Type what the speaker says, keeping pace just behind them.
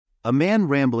A man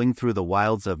rambling through the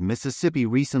wilds of Mississippi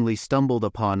recently stumbled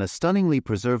upon a stunningly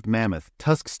preserved mammoth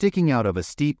tusk sticking out of a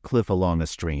steep cliff along a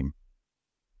stream.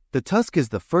 The tusk is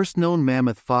the first known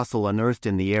mammoth fossil unearthed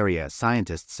in the area,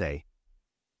 scientists say.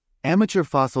 Amateur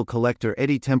fossil collector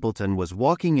Eddie Templeton was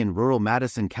walking in rural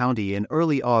Madison County in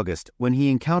early August when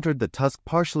he encountered the tusk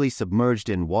partially submerged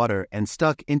in water and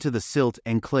stuck into the silt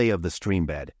and clay of the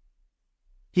streambed.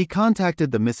 He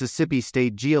contacted the Mississippi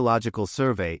State Geological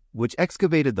Survey, which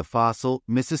excavated the fossil.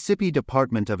 Mississippi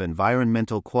Department of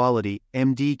Environmental Quality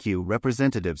 (MDQ)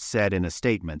 representatives said in a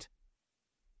statement.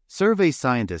 Survey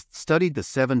scientists studied the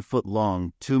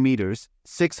 7-foot-long, 2 meters,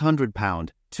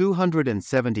 600-pound,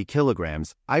 270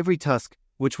 kilograms, ivory tusk,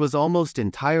 which was almost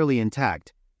entirely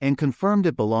intact, and confirmed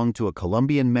it belonged to a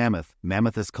Colombian mammoth,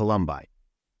 Mammothus columbi.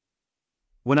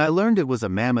 When I learned it was a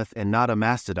mammoth and not a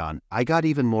mastodon, I got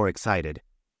even more excited.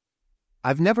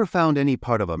 I've never found any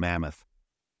part of a mammoth.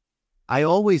 I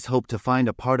always hope to find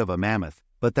a part of a mammoth,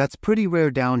 but that's pretty rare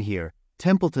down here,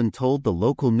 Templeton told the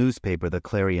local newspaper the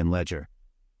Clarion Ledger.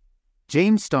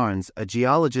 James Starnes, a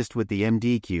geologist with the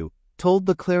MDQ, told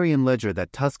the Clarion Ledger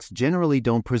that tusks generally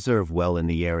don't preserve well in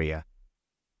the area.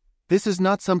 This is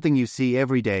not something you see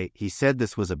every day, he said.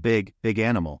 This was a big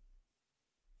animal.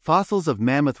 Fossils of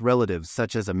mammoth relatives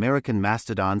such as American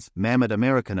mastodons, Mammoth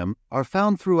americanum, are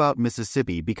found throughout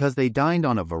Mississippi because they dined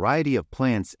on a variety of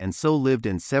plants and so lived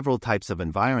in several types of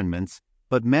environments,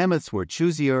 but mammoths were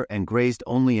choosier and grazed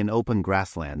only in open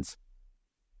grasslands.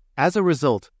 As a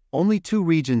result, only 2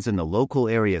 regions in the local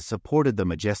area supported the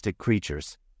majestic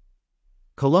creatures.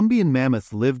 Colombian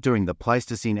mammoths lived during the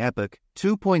Pleistocene epoch,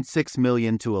 2.6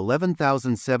 million to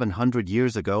 11,700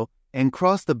 years ago, and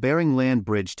crossed the Bering Land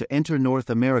Bridge to enter North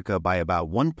America by about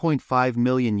 1.5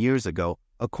 million years ago,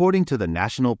 according to the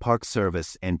National Park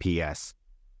Service (NPS).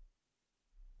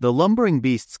 The lumbering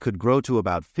beasts could grow to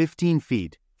about 15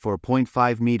 feet,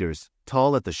 4.5 meters,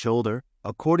 tall at the shoulder,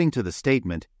 according to the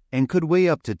statement, and could weigh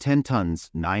up to 10 tons,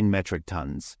 9 metric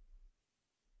tons.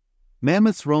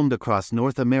 Mammoths roamed across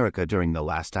North America during the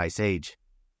last ice age.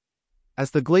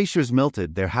 As the glaciers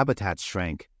melted, their habitats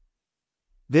shrank.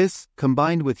 This,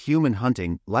 combined with human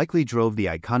hunting, likely drove the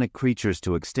iconic creatures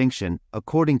to extinction,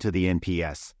 according to the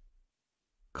NPS.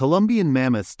 Colombian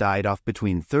mammoths died off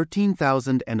between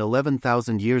 13,000 and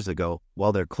 11,000 years ago,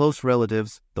 while their close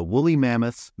relatives, the woolly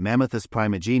mammoths, Mammothus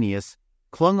primigenius,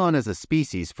 clung on as a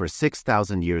species for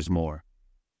 6,000 years more.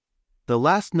 The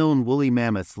last known woolly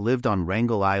mammoths lived on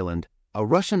Wrangel Island, a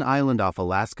Russian island off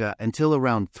Alaska, until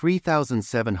around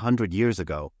 3,700 years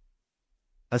ago.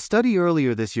 A study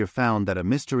earlier this year found that a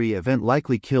mystery event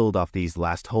likely killed off these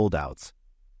last holdouts.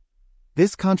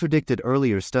 This contradicted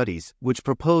earlier studies, which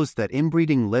proposed that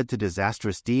inbreeding led to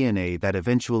disastrous DNA that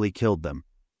eventually killed them.